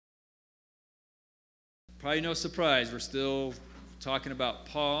Probably no surprise, we're still talking about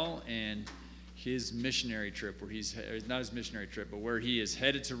Paul and his missionary trip, where not his missionary trip, but where he is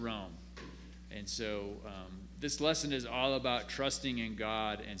headed to Rome. And so this lesson is all about trusting in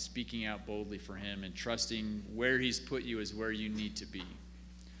God and speaking out boldly for him, and trusting where he's put you is where you need to be.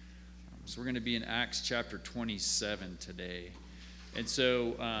 So we're going to be in Acts chapter 27 today. And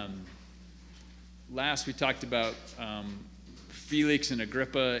so last we talked about Felix and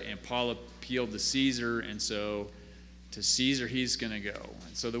Agrippa, and Paul appealed to Caesar, and so to Caesar he's going to go.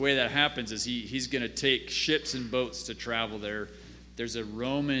 And so the way that happens is he's going to take ships and boats to travel there. There's a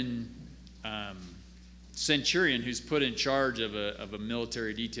Roman centurion who's put in charge of a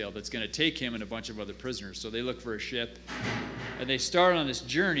military detail that's going to take him and a bunch of other prisoners. So they look for a ship, and they start on this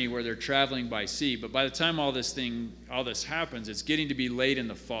journey where they're traveling by sea. But by the time all this happens, it's getting to be late in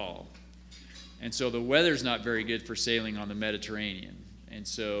the fall. And so the weather's not very good for sailing on the Mediterranean. And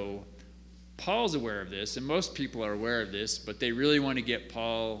so Paul's aware of this, and most people are aware of this, but they really want to get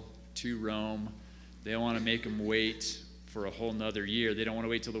Paul to Rome. They don't want to make him wait for a whole nother year. They don't want to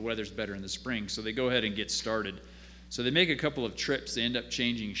wait till the weather's better in the spring. So they go ahead and get started. So they make a couple of trips. They end up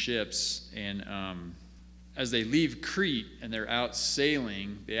changing ships. And as they leave Crete and they're out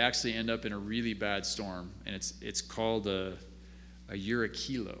sailing, they actually end up in a really bad storm. And it's called a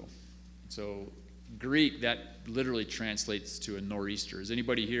Eurykilo. So Greek, that literally translates to a nor'easter. Has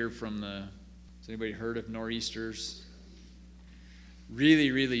anybody heard of nor'easters?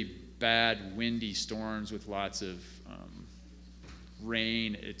 Really, really bad windy storms with lots of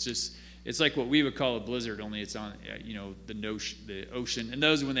rain. It's like what we would call a blizzard, only it's on the ocean. And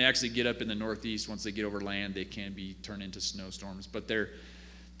those, when they actually get up in the Northeast, once they get over land, they can be turned into snowstorms. But they're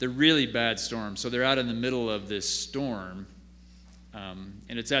really bad storms. So they're out in the middle of this storm.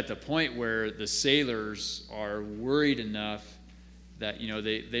 And it's at the point where the sailors are worried enough that,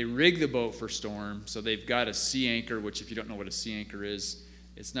 they rig the boat for storm. So they've got a sea anchor, which if you don't know what a sea anchor is,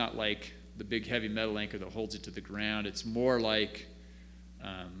 it's not like the big heavy metal anchor that holds it to the ground. It's more like,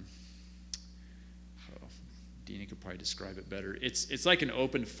 Dina could probably describe it better. It's like an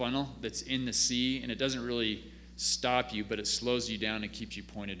open funnel that's in the sea, and it doesn't really stop you, but it slows you down and keeps you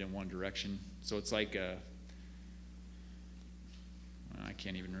pointed in one direction. So it's like I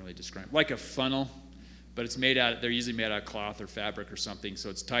can't even really describe it. Like a funnel, but they're usually made out of cloth or fabric or something, so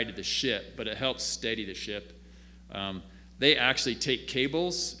it's tied to the ship, but it helps steady the ship. They actually take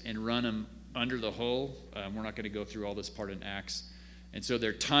cables and run them under the hull. We're not going to go through all this part in Acts. And so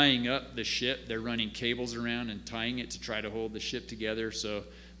they're tying up the ship. They're running cables around and tying it to try to hold the ship together. So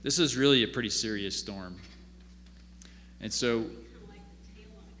this is really a pretty serious storm. And so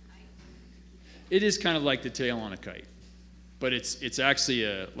it is kind of like the tail on a kite. But it's actually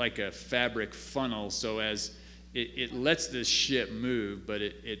like a fabric funnel, so as it lets this ship move, but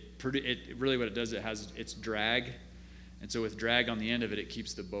it really what it does, it has its drag, and so with drag on the end of it, it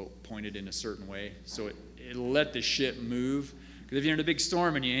keeps the boat pointed in a certain way, so it'll let the ship move. Because if you're in a big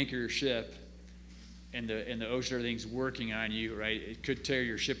storm and you anchor your ship, and the ocean, everything's working on you, right, it could tear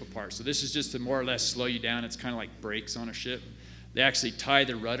your ship apart. So this is just to more or less slow you down. It's kind of like brakes on a ship. They actually tie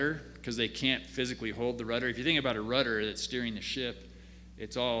the rudder, because they can't physically hold the rudder. If you think about a rudder that's steering the ship,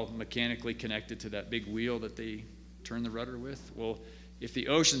 it's all mechanically connected to that big wheel that they turn the rudder with. Well, if the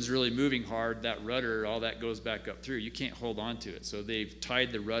ocean's really moving hard, that rudder, all that goes back up through. You can't hold on to it. So they've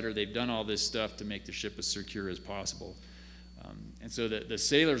tied the rudder. They've done all this stuff to make the ship as secure as possible. And so the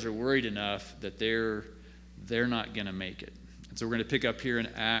sailors are worried enough that they're not going to make it. And so we're going to pick up here in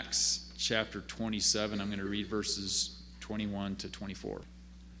Acts chapter 27. I'm going to read verses 21 to 24.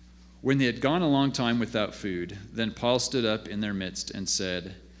 When they had gone a long time without food, then Paul stood up in their midst and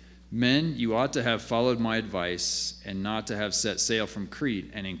said, "Men, you ought to have followed my advice and not to have set sail from Crete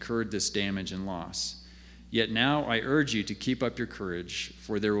and incurred this damage and loss. Yet now I urge you to keep up your courage,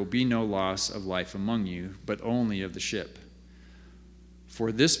 for there will be no loss of life among you, but only of the ship.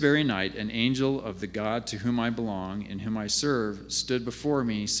 For this very night an angel of the God to whom I belong and whom I serve stood before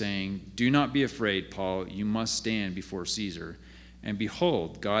me, saying, 'Do not be afraid, Paul, you must stand before Caesar. And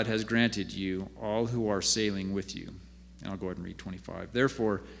behold, God has granted you all who are sailing with you.'" And I'll go ahead and read 25.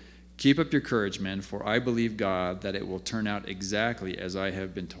 "Therefore, keep up your courage, men, for I believe God that it will turn out exactly as I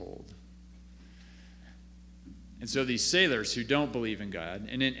have been told." And so these sailors who don't believe in God,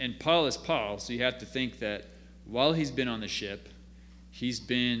 and Paul is Paul, so you have to think that while he's been on the ship, he's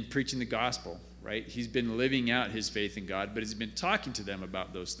been preaching the gospel, right? He's been living out his faith in God, but he's been talking to them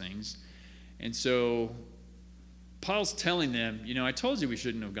about those things. And so Paul's telling them, I told you we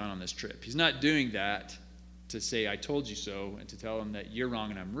shouldn't have gone on this trip. He's not doing that to say, "I told you so," and to tell them that you're wrong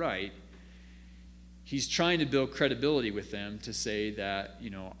and I'm right. he's trying to build credibility with them to say that,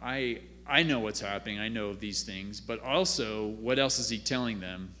 I know what's happening, I know these things, but also, what else is he telling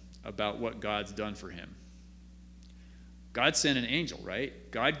them about what God's done for him? God sent an angel, right?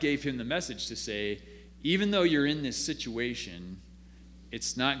 God gave him the message to say, even though you're in this situation,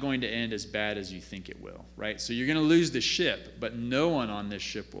 it's not going to end as bad as you think it will, right? So you're going to lose the ship, but no one on this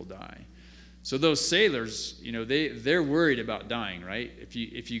ship will die. So those sailors, they're worried about dying, right?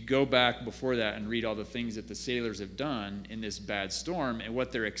 If you go back before that and read all the things that the sailors have done in this bad storm and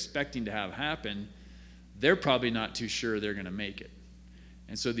what they're expecting to have happen, they're probably not too sure they're going to make it.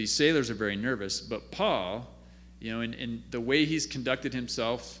 And so these sailors are very nervous. But Paul, in the way he's conducted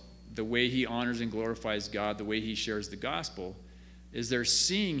himself, the way he honors and glorifies God, the way he shares the gospel, is they're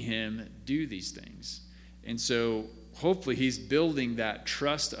seeing him do these things. And so hopefully he's building that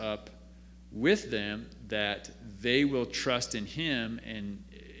trust up with them, that they will trust in him and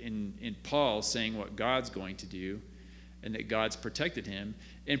in Paul saying what God's going to do, and that God's protected him.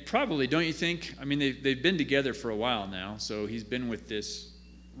 And probably, don't you think, they've been together for a while now, so he's been with this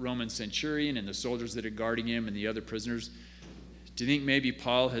Roman centurion and the soldiers that are guarding him and the other prisoners. Do you think maybe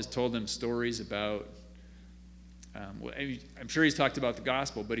Paul has told them stories about, I'm sure he's talked about the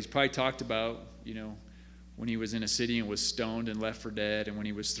gospel, but he's probably talked about, when he was in a city and was stoned and left for dead, and when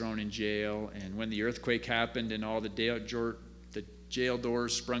he was thrown in jail, and when the earthquake happened and all the jail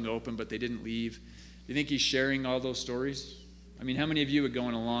doors sprung open, but they didn't leave. Do you think he's sharing all those stories? How many of you would go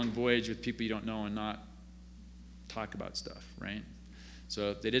on a long voyage with people you don't know and not talk about stuff, right?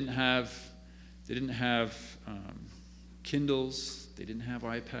 So they didn't have Kindles, they didn't have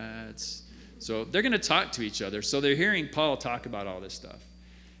iPads. So they're going to talk to each other. So they're hearing Paul talk about all this stuff.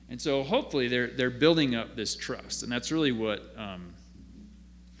 And so hopefully they're building up this trust. And that's really what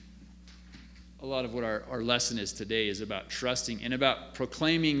a lot of what our lesson is today, is about trusting and about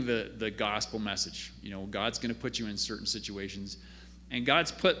proclaiming the gospel message. God's going to put you in certain situations. And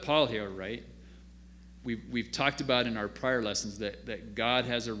God's put Paul here, right? We've talked about in our prior lessons that God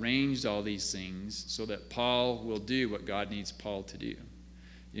has arranged all these things so that Paul will do what God needs Paul to do.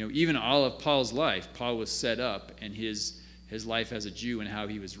 Even all of Paul's life, Paul was set up, and his life as a Jew and how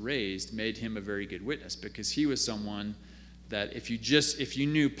he was raised made him a very good witness, because he was someone that if you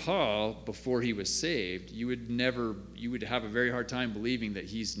knew Paul before he was saved, you would have a very hard time believing that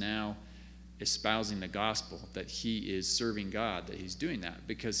he's now espousing the gospel, that he is serving God, that he's doing that,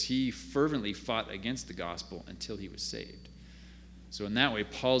 because he fervently fought against the gospel until he was saved. So in that way,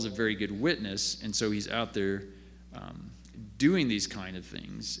 Paul's a very good witness, and so he's out there doing these kind of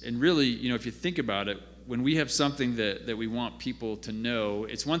things. And really, if you think about it, when we have something that we want people to know,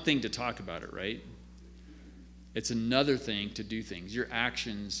 it's one thing to talk about it, right? It's another thing to do things. Your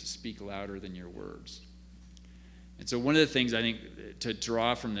actions speak louder than your words. And so one of the things I think to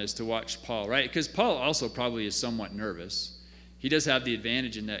draw from this, to watch Paul, right? Because Paul also probably is somewhat nervous. He does have the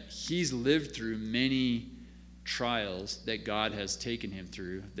advantage in that he's lived through many trials that God has taken him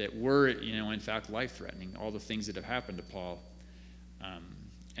through that were, in fact, life-threatening, all the things that have happened to Paul.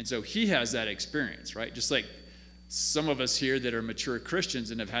 And so he has that experience, right? Just like some of us here that are mature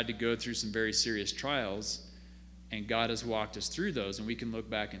Christians and have had to go through some very serious trials, and God has walked us through those, and we can look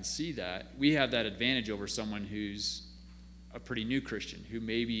back and see that. We have that advantage over someone who's a pretty new Christian, who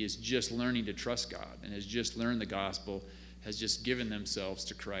maybe is just learning to trust God and has just learned the gospel, has just given themselves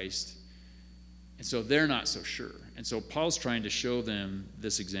to Christ. And so they're not so sure. And so Paul's trying to show them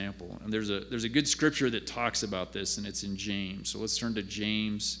this example. And there's a good scripture that talks about this, and it's in James. So let's turn to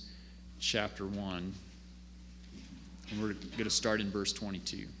James chapter 1. And we're going to start in verse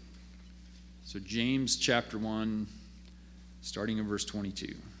 22. So James chapter 1, starting in verse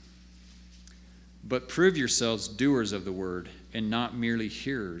 22. But prove yourselves doers of the word, and not merely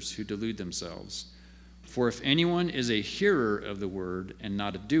hearers who delude themselves. For if anyone is a hearer of the word and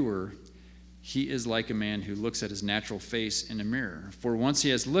not a doer, he is like a man who looks at his natural face in a mirror. For once he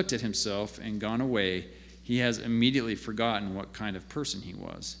has looked at himself and gone away, he has immediately forgotten what kind of person he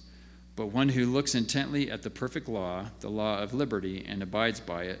was. But one who looks intently at the perfect law, the law of liberty, and abides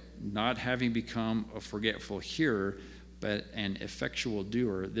by it, not having become a forgetful hearer, but an effectual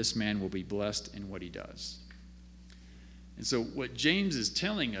doer, this man will be blessed in what he does. And so what James is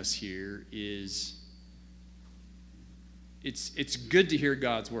telling us here is it's good to hear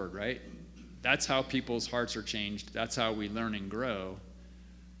God's word, right? That's how people's hearts are changed. That's how we learn and grow.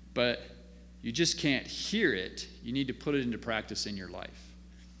 But you just can't hear it. You need to put it into practice in your life.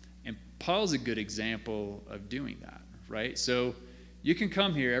 And Paul's a good example of doing that, right? So you can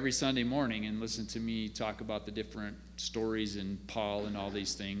come here every Sunday morning and listen to me talk about the different stories in Paul and all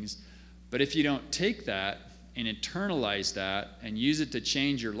these things. But if you don't take that and internalize that and use it to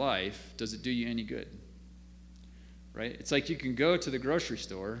change your life, does it do you any good? Right? It's like you can go to the grocery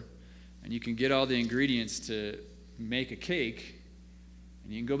store and you can get all the ingredients to make a cake,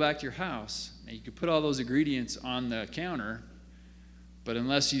 and you can go back to your house and you can put all those ingredients on the counter, but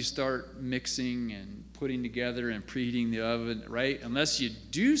unless you start mixing and putting together and preheating the oven, right? Unless you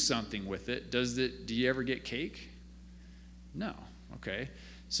do something with it, do you ever get cake? No. Okay.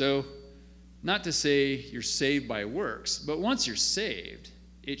 So, not to say you're saved by works, but once you're saved,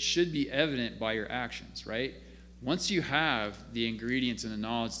 it should be evident by your actions, right? Once you have the ingredients and the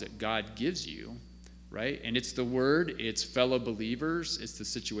knowledge that God gives you, right? And it's the word, it's fellow believers, it's the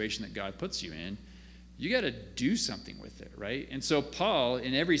situation that God puts you in, you got to do something with it, right? And so Paul,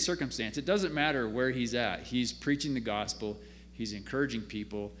 in every circumstance, it doesn't matter where he's at. He's preaching the gospel. He's encouraging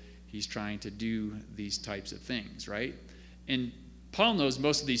people. He's trying to do these types of things, right? And Paul knows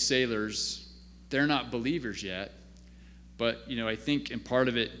most of these sailors, they're not believers yet. But, I think, and part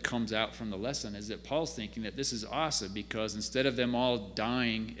of it comes out from the lesson, is that Paul's thinking that this is awesome because instead of them all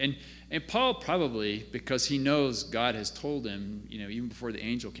dying, and Paul probably, because he knows God has told him, even before the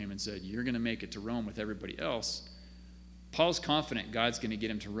angel came and said, you're going to make it to Rome with everybody else, Paul's confident God's going to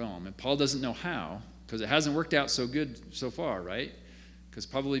get him to Rome. And Paul doesn't know how, because it hasn't worked out so good so far, right? Because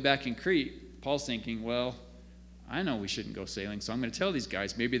probably back in Crete, Paul's thinking, well, I know we shouldn't go sailing, so I'm going to tell these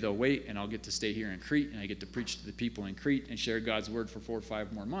guys, maybe they'll wait and I'll get to stay here in Crete and I get to preach to the people in Crete and share God's word for 4 or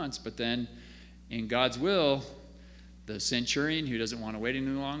 5 more months. But then in God's will, the centurion who doesn't want to wait any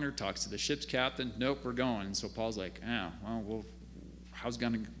longer talks to the ship's captain. Nope, we're going. And so Paul's like, how's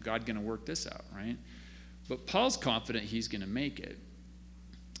God going to work this out, right? But Paul's confident he's going to make it.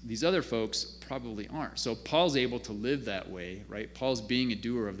 These other folks probably aren't. So Paul's able to live that way, right? Paul's being a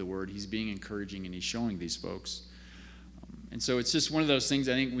doer of the word. He's being encouraging and he's showing these folks. And so it's just one of those things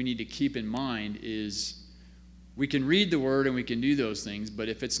I think we need to keep in mind is we can read the word and we can do those things, but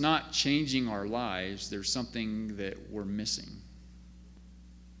if it's not changing our lives, there's something that we're missing.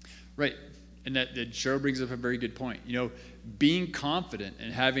 Right. And that Cheryl brings up a very good point. Being confident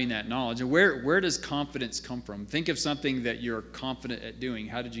and having that knowledge. And where does confidence come from? Think of something that you're confident at doing.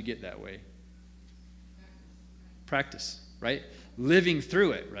 How did you get that way? Practice, right? Living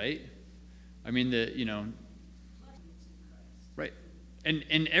through it, right? I mean, right.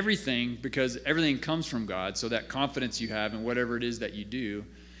 And everything, because everything comes from God, so that confidence you have in whatever it is that you do.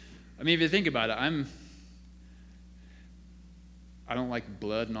 I mean, if you think about it, I don't like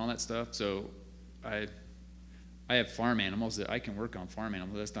blood and all that stuff, so I have farm animals that I can work on farm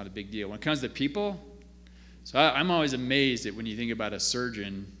animals. That's not a big deal. When it comes to people, so I'm always amazed at when you think about a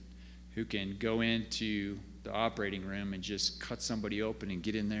surgeon who can go into the operating room and just cut somebody open and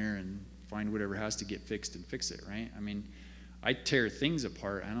get in there and find whatever has to get fixed and fix it, right? I mean, I tear things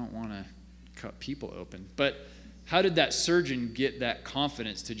apart. I don't want to cut people open. But how did that surgeon get that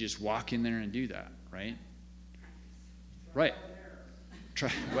confidence to just walk in there and do that, right? Right.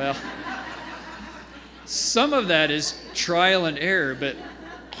 Well, some of that is trial and error, but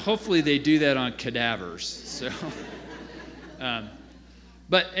hopefully they do that on cadavers. So,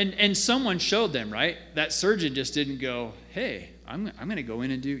 but someone showed them, right? That surgeon just didn't go, hey, I'm going to go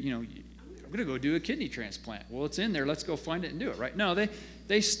in and do, I'm going to go do a kidney transplant. Well, it's in there. Let's go find it and do it, right? No,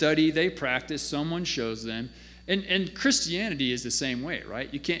 they study, they practice. Someone shows them. And Christianity is the same way,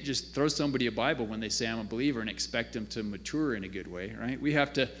 right? You can't just throw somebody a Bible when they say I'm a believer and expect them to mature in a good way, right? We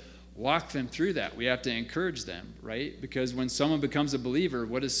have to walk them through that. We have to encourage them, right? Because when someone becomes a believer,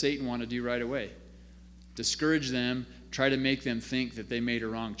 what does Satan want to do right away? Discourage them, try to make them think that they made a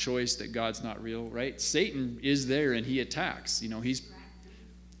wrong choice, that God's not real, right? Satan is there and he attacks.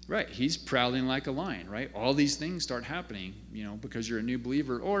 He's prowling like a lion, right? All these things start happening, because you're a new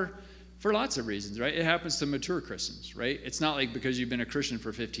believer or for lots of reasons, right? It happens to mature Christians, right? It's not like because you've been a Christian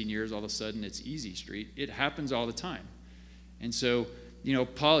for 15 years, all of a sudden it's easy street. It happens all the time. And so,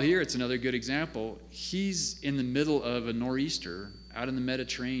 Paul here, it's another good example. He's in the middle of a nor'easter out in the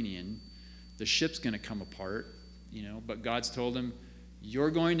Mediterranean. The ship's going to come apart, but God's told him,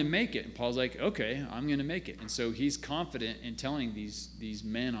 you're going to make it. And Paul's like, okay, I'm going to make it. And so he's confident in telling these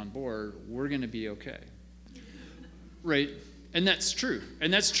men on board, we're going to be okay. Right? And that's true.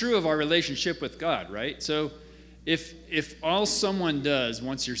 And that's true of our relationship with God, right? So if all someone does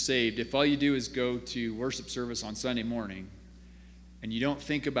once you're saved, if all you do is go to worship service on Sunday morning and you don't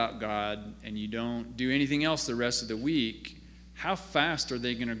think about God and you don't do anything else the rest of the week, how fast are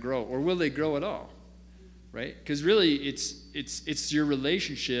they going to grow? Or will they grow at all? Right? Because really, it's your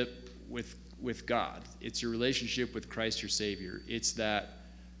relationship with God. It's your relationship with Christ your Savior. It's that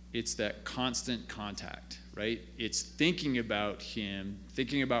constant contact, right? It's thinking about Him,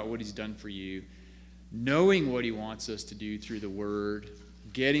 thinking about what He's done for you, knowing what he wants us to do through the word,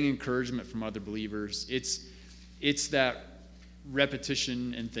 getting encouragement from other believers. It's that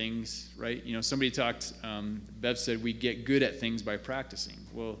repetition and things, right? Somebody talked, Bev said, we get good at things by practicing.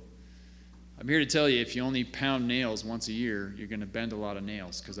 Well, I'm here to tell you, if you only pound nails once a year, you're going to bend a lot of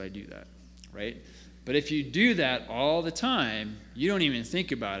nails, because I do that, right? But if you do that all the time, you don't even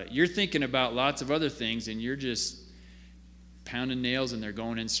think about it. You're thinking about lots of other things, and you're just pounding nails, and they're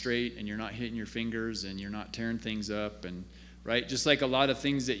going in straight, and you're not hitting your fingers, and you're not tearing things up, and right? Just like a lot of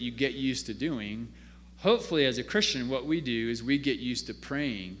things that you get used to doing. Hopefully, as a Christian, what we do is we get used to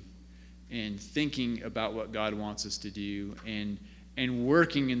praying and thinking about what God wants us to do and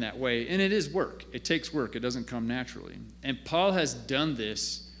working in that way. And it is work. It takes work. It doesn't come naturally. And Paul has done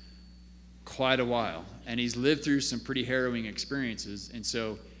this quite a while, and he's lived through some pretty harrowing experiences. And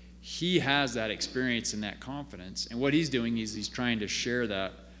so he has that experience and that confidence. And what he's doing is he's trying to share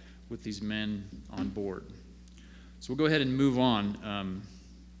that with these men on board. So we'll go ahead and move on.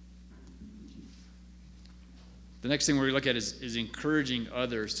 The next thing we're going to look at is encouraging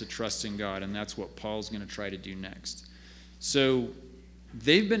others to trust in God, and that's what Paul's going to try to do next. So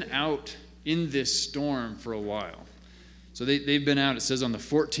they've been out in this storm for a while. So they've been out, it says on the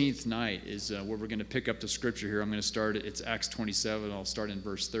 14th night is where we're going to pick up the scripture here. I'm going to start it. It's Acts 27. I'll start in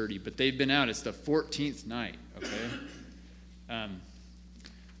verse 30. But they've been out. It's the 14th night, okay?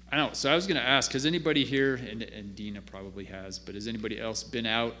 I know. So I was going to ask, has anybody here, and Dina probably has, but has anybody else been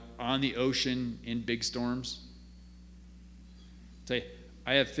out on the ocean in big storms? Say,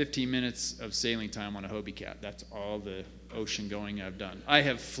 I have 15 minutes of sailing time on a Hobie Cat. That's all the ocean going I've done. I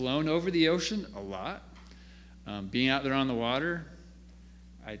have flown over the ocean a lot. Being out there on the water,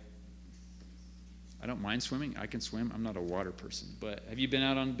 I don't mind swimming. I can swim. I'm not a water person. But have you been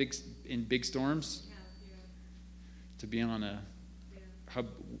out on in big storms? Yeah. To be on a,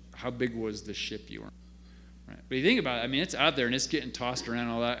 how big was the ship you were on? Right. But you think about it, I mean, it's out there and it's getting tossed around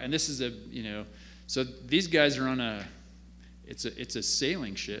and all that. And this is so these guys are on it's a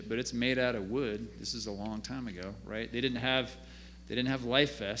sailing ship, but it's made out of wood. This is a long time ago, right? They didn't have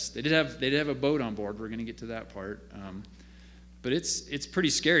life vests. They did have a boat on board. We're going to get to that part. But it's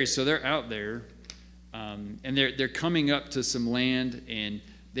pretty scary. So they're out there, and they're coming up to some land, and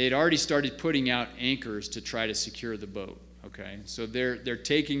they had already started putting out anchors to try to secure the boat. Okay, so they're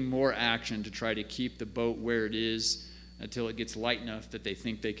taking more action to try to keep the boat where it is until it gets light enough that they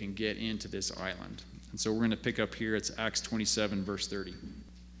think they can get into this island. And so we're going to pick up here. It's Acts 27, verse 30.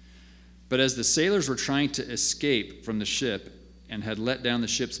 But as the sailors were trying to escape from the ship and had let down the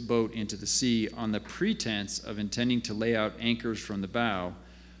ship's boat into the sea on the pretense of intending to lay out anchors from the bow,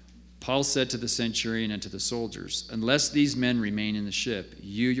 Paul said to the centurion and to the soldiers, "Unless these men remain in the ship,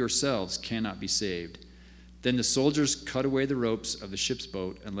 you yourselves cannot be saved." Then the soldiers cut away the ropes of the ship's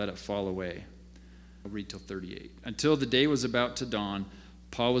boat and let it fall away. I'll read till 38. Until the day was about to dawn,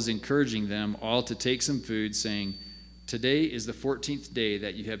 Paul was encouraging them all to take some food, saying, "Today is the 14th day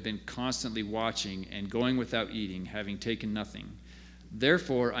that you have been constantly watching and going without eating, having taken nothing.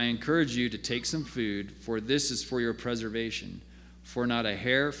 Therefore, I encourage you to take some food, for this is for your preservation. For not a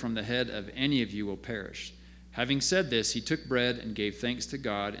hair from the head of any of you will perish." Having said this, he took bread and gave thanks to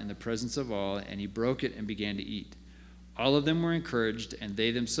God in the presence of all, and he broke it and began to eat. All of them were encouraged, and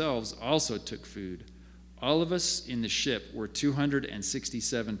they themselves also took food. All of us in the ship were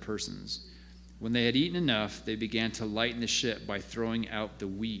 267 persons. When they had eaten enough, they began to lighten the ship by throwing out the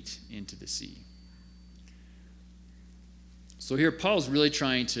wheat into the sea. So here Paul's really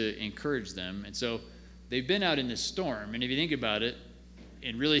trying to encourage them. And so they've been out in this storm. And if you think about it,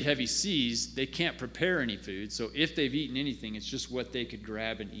 in really heavy seas, they can't prepare any food. So if they've eaten anything, it's just what they could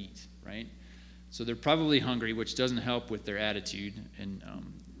grab and eat, right? So they're probably hungry, which doesn't help with their attitude. And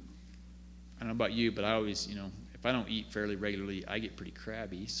I don't know about you, but I always, if I don't eat fairly regularly, I get pretty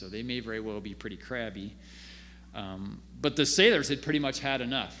crabby. So they may very well be pretty crabby. But the sailors had pretty much had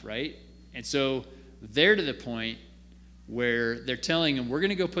enough, right? And so they're to the point where they're telling them, we're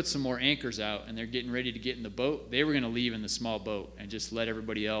going to go put some more anchors out, and they're getting ready to get in the boat. They were going to leave in the small boat and just let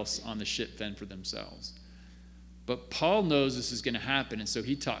everybody else on the ship fend for themselves. But Paul knows this is going to happen, and so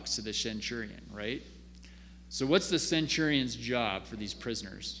he talks to the centurion, right? So what's the centurion's job for these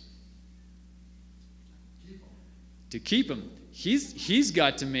prisoners? To keep them. He's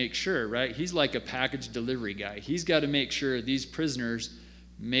got to make sure, right? He's like a package delivery guy. He's got to make sure these prisoners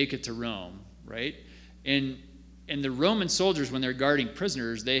make it to Rome, right? And the Roman soldiers, when they're guarding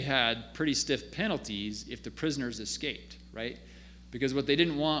prisoners, they had pretty stiff penalties if the prisoners escaped, right? Because what they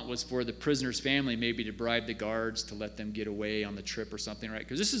didn't want was for the prisoner's family maybe to bribe the guards to let them get away on the trip or something, right?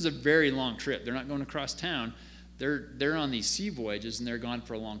 Because this is a very long trip. They're not going across town. They're on these sea voyages, and they're gone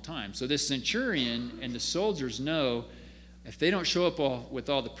for a long time. So this centurion and the soldiers know if they don't show up with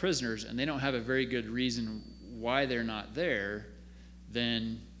all the prisoners and they don't have a very good reason why they're not there,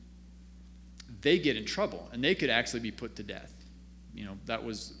 then they get in trouble, and they could actually be put to death. That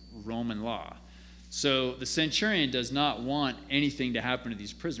was Roman law. So the centurion does not want anything to happen to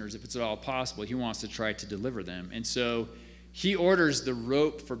these prisoners if it's at all possible. He wants to try to deliver them. And so he orders the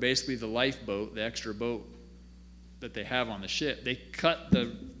rope for basically the lifeboat, the extra boat that they have on the ship. They cut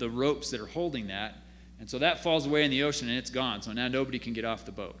the ropes that are holding that, and so that falls away in the ocean, and it's gone. So now nobody can get off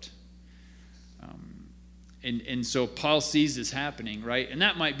the boat. And so Paul sees this happening, right? And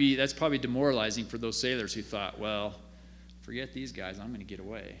that's probably demoralizing for those sailors who thought, well, forget these guys, I'm going to get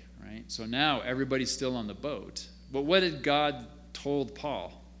away, right? So now everybody's still on the boat. But what did God told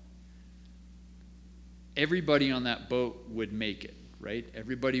Paul? Everybody on that boat would make it, right?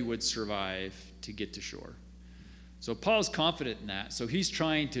 Everybody would survive to get to shore. So Paul's confident in that. So he's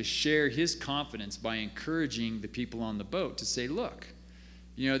trying to share his confidence by encouraging the people on the boat to say, look,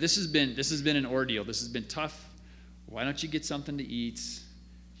 this has been an ordeal. This has been tough. Why don't you get something to eat?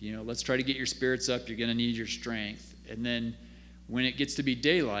 Let's try to get your spirits up. You're going to need your strength. And then when it gets to be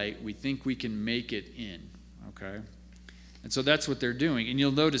daylight, we think we can make it in, okay? And so that's what they're doing. And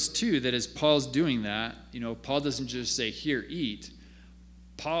you'll notice, too, that as Paul's doing that, Paul doesn't just say, here, eat.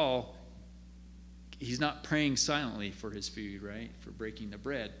 Paul, he's not praying silently for his food, right, for breaking the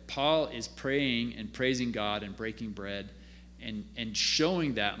bread. Paul is praying and praising God and breaking bread and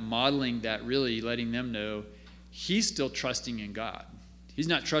showing that, modeling that, really letting them know he's still trusting in God. He's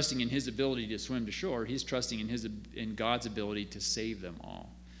not trusting in his ability to swim to shore. He's trusting in God's ability to save them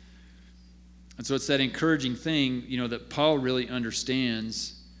all. And so it's that encouraging thing, that Paul really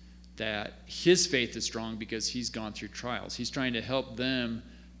understands that his faith is strong because he's gone through trials. He's trying to help them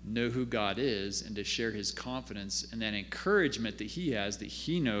know who God is and to share his confidence and that encouragement that he has, that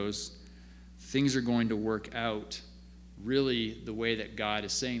he knows things are going to work out really the way that God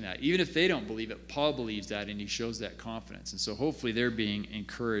is saying that. Even if they don't believe it, Paul believes that, and he shows that confidence. And so hopefully they're being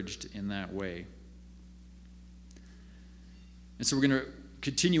encouraged in that way. And so we're going to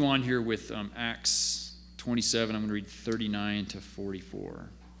continue on here with Acts 27. I'm going to read 39 to 44.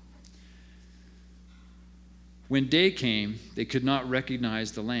 When day came, they could not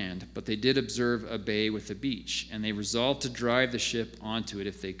recognize the land, but they did observe a bay with a beach, and they resolved to drive the ship onto it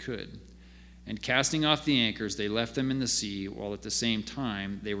if they could. And casting off the anchors, they left them in the sea, while at the same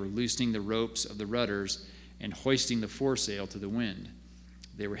time they were loosening the ropes of the rudders and hoisting the foresail to the wind.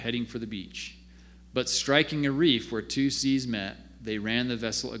 They were heading for the beach. But striking a reef where two seas met, they ran the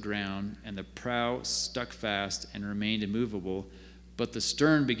vessel aground, and the prow stuck fast and remained immovable, but the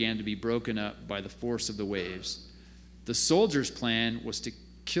stern began to be broken up by the force of the waves. The soldiers' plan was to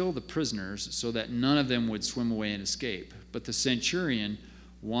kill the prisoners so that none of them would swim away and escape. But the centurion,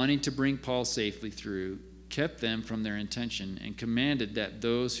 wanting to bring Paul safely through, kept them from their intention and commanded that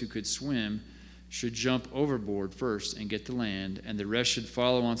those who could swim should jump overboard first and get to land, and the rest should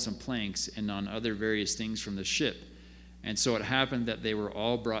follow on some planks and on other various things from the ship. And so it happened that they were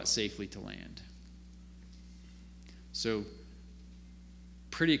all brought safely to land. So,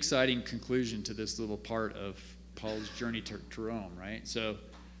 pretty exciting conclusion to this little part of Paul's journey to Rome, right? So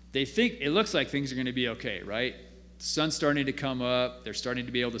they think, it looks like things are going to be okay, right? The sun's starting to come up. They're starting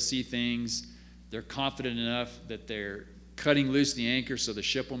to be able to see things. They're confident enough that they're cutting loose the anchor so the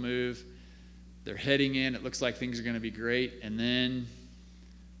ship will move. They're heading in. It looks like things are going to be great. And then,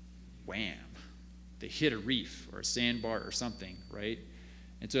 wham, they hit a reef or a sandbar or something, right?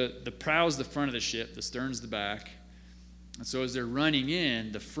 And so the prow's the front of the ship. The stern's the back. And so as they're running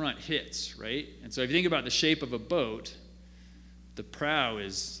in, the front hits, right? And so if you think about the shape of a boat, the prow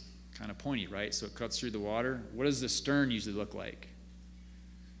is kind of pointy, right? So it cuts through the water. What does the stern usually look like?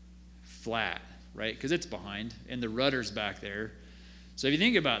 Flat, right? Because it's behind, and the rudder's back there. So if you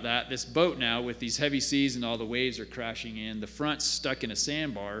think about that, this boat now with these heavy seas and all the waves are crashing in, the front's stuck in a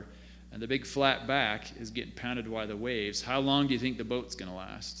sandbar, and the big flat back is getting pounded by the waves. How long do you think the boat's going to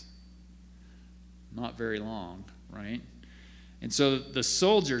last? Not very long, right? And so the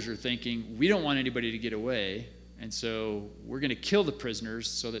soldiers are thinking, we don't want anybody to get away, and so we're going to kill the prisoners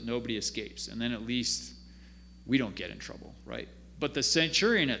so that nobody escapes, and then at least we don't get in trouble, right? But the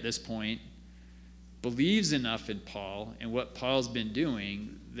centurion at this point believes enough in Paul and what Paul's been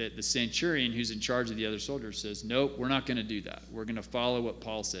doing that the centurion who's in charge of the other soldiers says, nope, we're not going to do that. We're going to follow what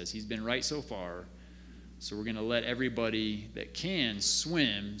Paul says. He's been right so far, so we're going to let everybody that can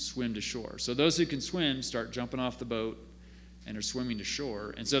swim to shore. So those who can swim start jumping off the boat and are swimming to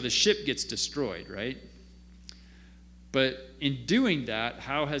shore. And so the ship gets destroyed, right? But in doing that,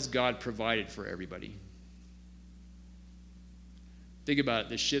 how has God provided for everybody? Think about it.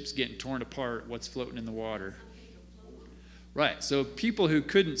 The ship's getting torn apart. What's floating in the water? Right. So people who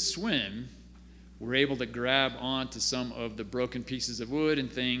couldn't swim were able to grab onto some of the broken pieces of wood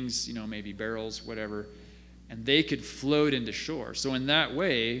and things, maybe barrels, whatever, and they could float into shore. So in that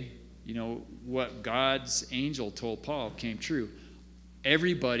way, what God's angel told Paul came true.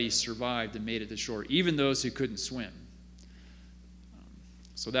 Everybody survived and made it to shore, even those who couldn't swim.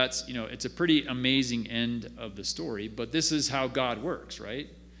 So that's, it's a pretty amazing end of the story, but this is how God works, right?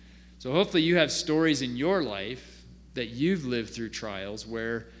 So hopefully you have stories in your life that you've lived through trials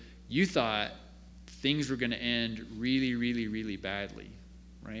where you thought things were going to end really, really, really badly,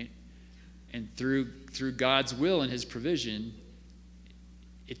 right? And through God's will and his provision,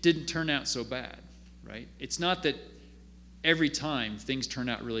 it didn't turn out so bad, right? It's not that every time things turn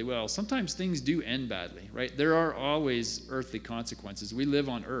out really well. Sometimes things do end badly, right? There are always earthly consequences. We live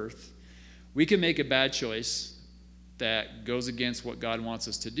on earth. We can make a bad choice that goes against what God wants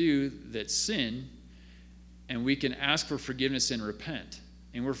us to do, that's sin, and we can ask for forgiveness and repent,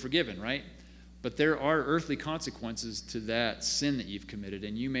 and we're forgiven, right? But there are earthly consequences to that sin that you've committed,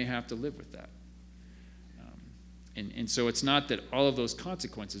 and you may have to live with that. And so it's not that all of those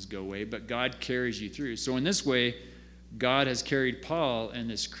consequences go away, but God carries you through. So in this way, God has carried Paul and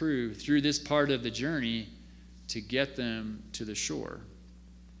this crew through this part of the journey to get them to the shore.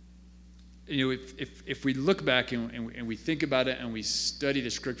 If we look back and we think about it and we study the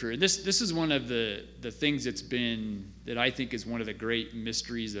scripture, and this is one of the things that I think is one of the great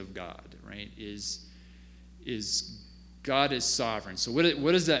mysteries of God, right? Is God is sovereign. So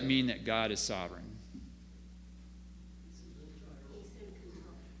what does that mean that God is sovereign?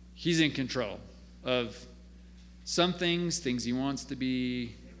 He's in control of some things he wants to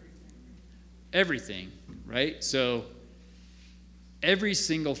be, everything, right? So every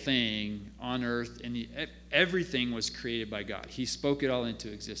single thing on earth and everything was created by God. He spoke it all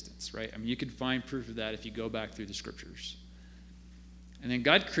into existence, right? I mean, you can find proof of that if you go back through the scriptures. And then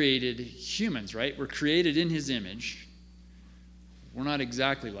God created humans, right? We're created in his image. We're not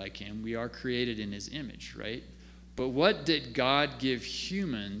exactly like him. We are created in his image, right? But what did God give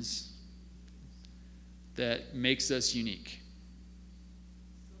humans that makes us unique?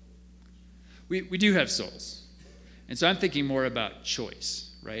 We do have souls. And so I'm thinking more about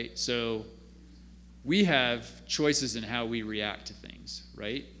choice, right? So we have choices in how we react to things,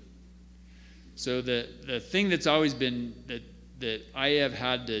 right? So the thing that's always been that I have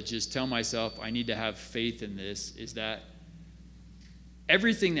had to just tell myself I need to have faith in this is that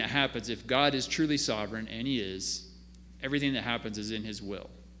everything that happens, if God is truly sovereign, and he is, everything that happens is in his will.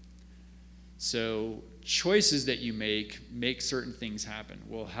 So choices that you make certain things happen.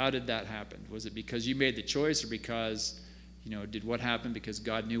 Well, how did that happen? Was it because you made the choice, or because, did what happen because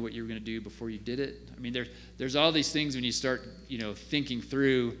God knew what you were going to do before you did it? I mean, there's all these things when you start, thinking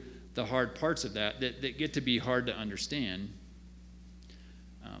through the hard parts of that get to be hard to understand.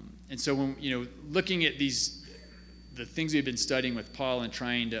 And so when, looking at the things we've been studying with Paul and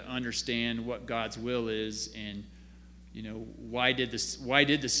trying to understand what God's will is, and why did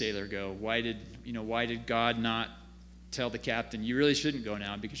the sailor go? Why did God not tell the captain, you really shouldn't go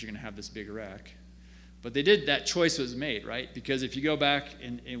now because you're going to have this big wreck? But they did. That choice was made, right? Because if you go back,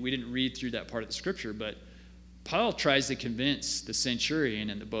 and we didn't read through that part of the scripture, but Paul tries to convince the centurion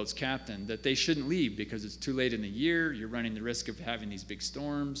and the boat's captain that they shouldn't leave because it's too late in the year. You're running the risk of having these big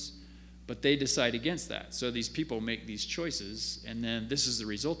storms. But they decide against that. So these people make these choices, and then this is the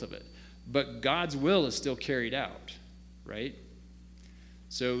result of it. But God's will is still carried out, right?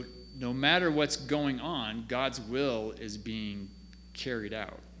 So no matter what's going on, God's will is being carried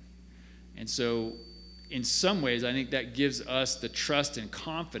out. And so in some ways, I think that gives us the trust and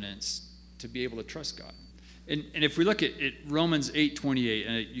confidence to be able to trust God. And if we look at Romans 8:28,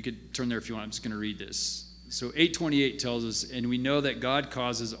 and you could turn there if you want, I'm just going to read this. So 8:28 tells us, and we know that God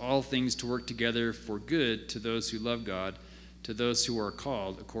causes all things to work together for good to those who love God, to those who are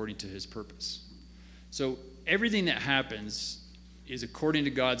called according to his purpose. So everything that happens is according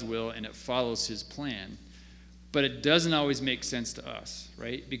to God's will, and it follows his plan. But it doesn't always make sense to us,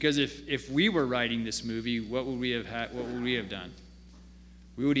 right? Because if we were writing this movie, what would we have done?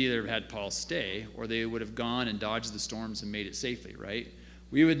 We would either have had Paul stay, or they would have gone and dodged the storms and made it safely, right?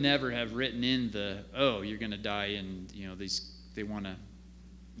 We would never have written in you're going to die, and they want to,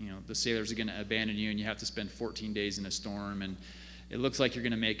 the sailors are going to abandon you, and you have to spend 14 days in a storm, and it looks like you're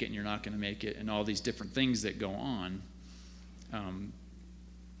going to make it, and you're not going to make it, and all these different things that go on.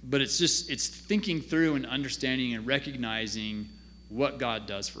 But it's thinking through and understanding and recognizing what God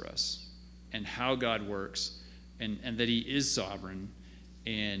does for us and how God works, and that he is sovereign,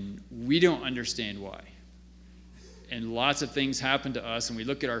 and we don't understand why. and lots of things happen to us, and we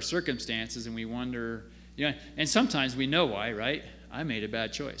look at our circumstances and we wonder, and sometimes we know why, right? I made a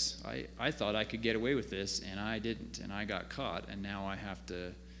bad choice. I thought I could get away with this, and I didn't, and I got caught, and now I have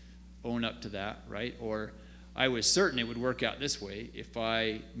to own up to that, right? Or I was certain it would work out this way if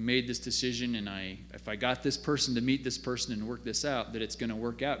I made this decision, and if I got this person to meet this person and work this out, that it's going to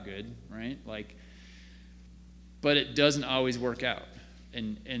work out good, right? But it doesn't always work out.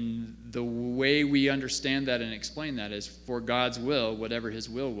 And the way we understand that and explain that is for God's will, whatever his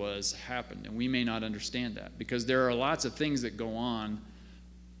will was, happened. And we may not understand that because there are lots of things that go on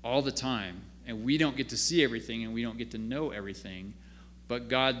all the time, and we don't get to see everything and we don't get to know everything. But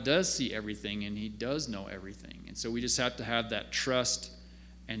God does see everything and he does know everything. And so we just have to have that trust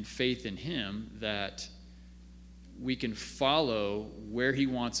and faith in him that we can follow where he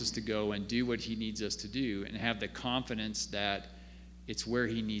wants us to go and do what he needs us to do and have the confidence that it's where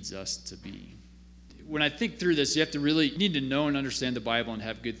he needs us to be. When I think through this, you need to know and understand the Bible and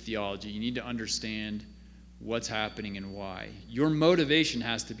have good theology. You need to understand what's happening and why. Your motivation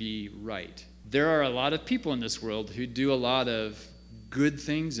has to be right. There are a lot of people in this world who do a lot of good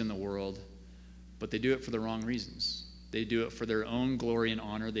things in the world, but they do it for the wrong reasons. They do it for their own glory and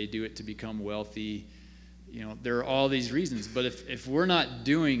honor. They do it to become wealthy. There are all these reasons. But if we're not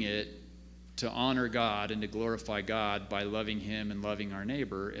doing it to honor God and to glorify God by loving him and loving our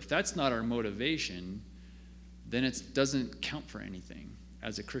neighbor, if that's not our motivation, then it doesn't count for anything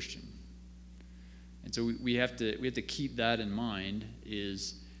as a Christian. And so we have to keep that in mind.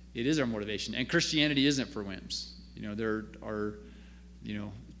 It is our motivation. And Christianity isn't for whims. There are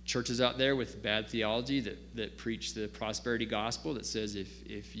churches out there with bad theology that preach the prosperity gospel that says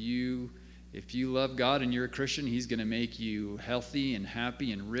if you love God and you're a Christian, he's going to make you healthy and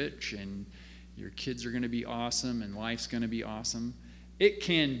happy and rich, and your kids are going to be awesome and life's going to be awesome. It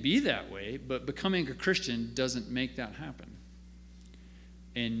can be that way, but becoming a Christian doesn't make that happen.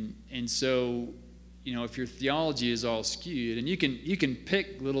 And so, if your theology is all skewed, and you can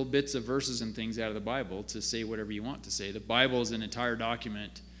pick little bits of verses and things out of the Bible to say whatever you want to say. The Bible is an entire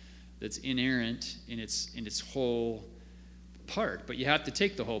document that's inerrant in its whole part, but you have to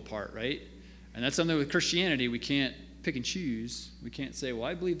take the whole part, right? And that's something with Christianity. We can't pick and choose. We can't say, well,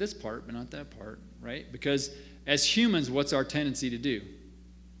 I believe this part, but not that part, right? Because as humans, what's our tendency to do?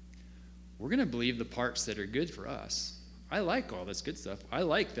 We're going to believe the parts that are good for us. I like all this good stuff. I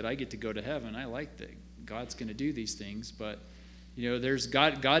like that I get to go to heaven. I like that God's going to do these things. But, there's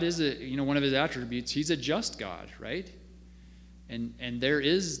God. God is one of his attributes. He's a just God, right? And there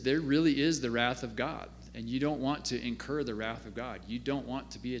really is the wrath of God. And you don't want to incur the wrath of God. You don't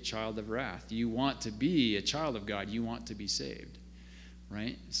want to be a child of wrath. You want to be a child of God. You want to be saved,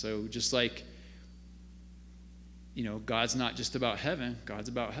 right? So just like, God's not just about heaven. God's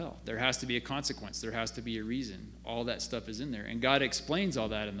about hell. There has to be a consequence. There has to be a reason. All that stuff is in there. And God explains all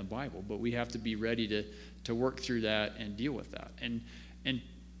that in the Bible, but we have to be ready to work through that and deal with that. And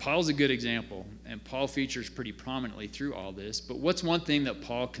Paul's a good example, and Paul features pretty prominently through all this. But what's one thing that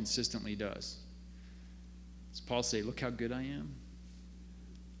Paul consistently does? Does Paul say, look how good I am?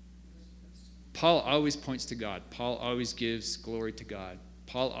 Paul always points to God. Paul always gives glory to God.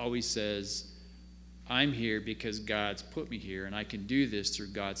 Paul always says, I'm here because God's put me here, and I can do this through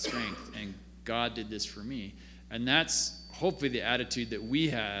God's strength, and God did this for me. And that's hopefully the attitude that we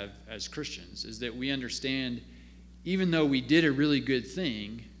have as Christians, is that we understand even though we did a really good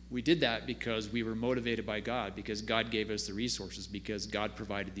thing, we did that because we were motivated by God, because God gave us the resources, because God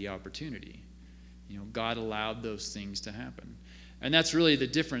provided the opportunity. God allowed those things to happen. And that's really the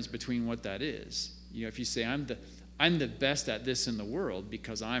difference between what that is. If you say, I'm the best at this in the world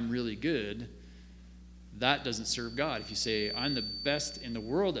because I'm really good, that doesn't serve God. If you say, I'm the best in the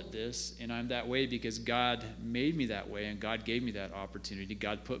world at this, and I'm that way because God made me that way, and God gave me that opportunity,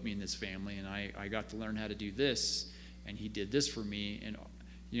 God put me in this family, and I got to learn how to do this, and he did this for me. And,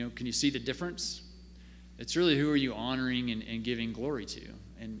 can you see the difference? It's really who are you honoring and giving glory to?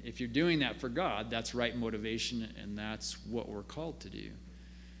 And if you're doing that for God, that's right motivation, and that's what we're called to do.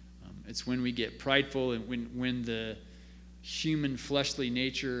 It's when we get prideful and when the human fleshly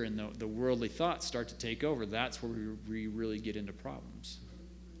nature and the worldly thoughts start to take over, that's where we really get into problems.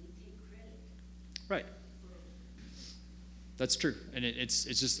 Right. That's true. And it's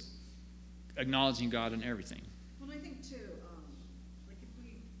just acknowledging God in everything. Well, I think too, like if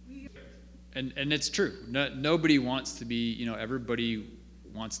we And it's true. Nobody wants to be, everybody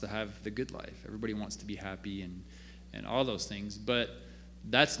wants to have the good life. Everybody wants to be happy and all those things. But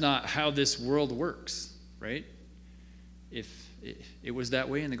that's not how this world works, right? If it was that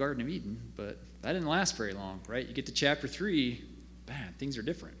way in the Garden of Eden, but that didn't last very long, right? You get to chapter 3, man, things are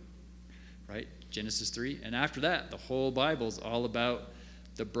different, right? Genesis 3. And after that, the whole Bible's all about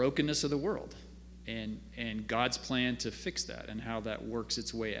the brokenness of the world and God's plan to fix that and how that works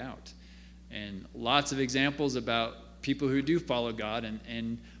its way out. And lots of examples about people who do follow God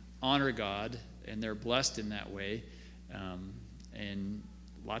and honor God, and they're blessed in that way. And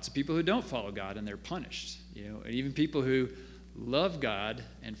lots of people who don't follow God and they're punished. And even people who love God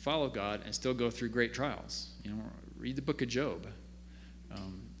and follow God and still go through great trials. Read the book of Job.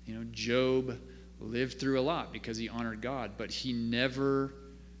 Job lived through a lot because he honored God, but he never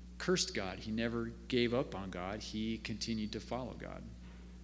cursed God. He never gave up on God. He continued to follow God.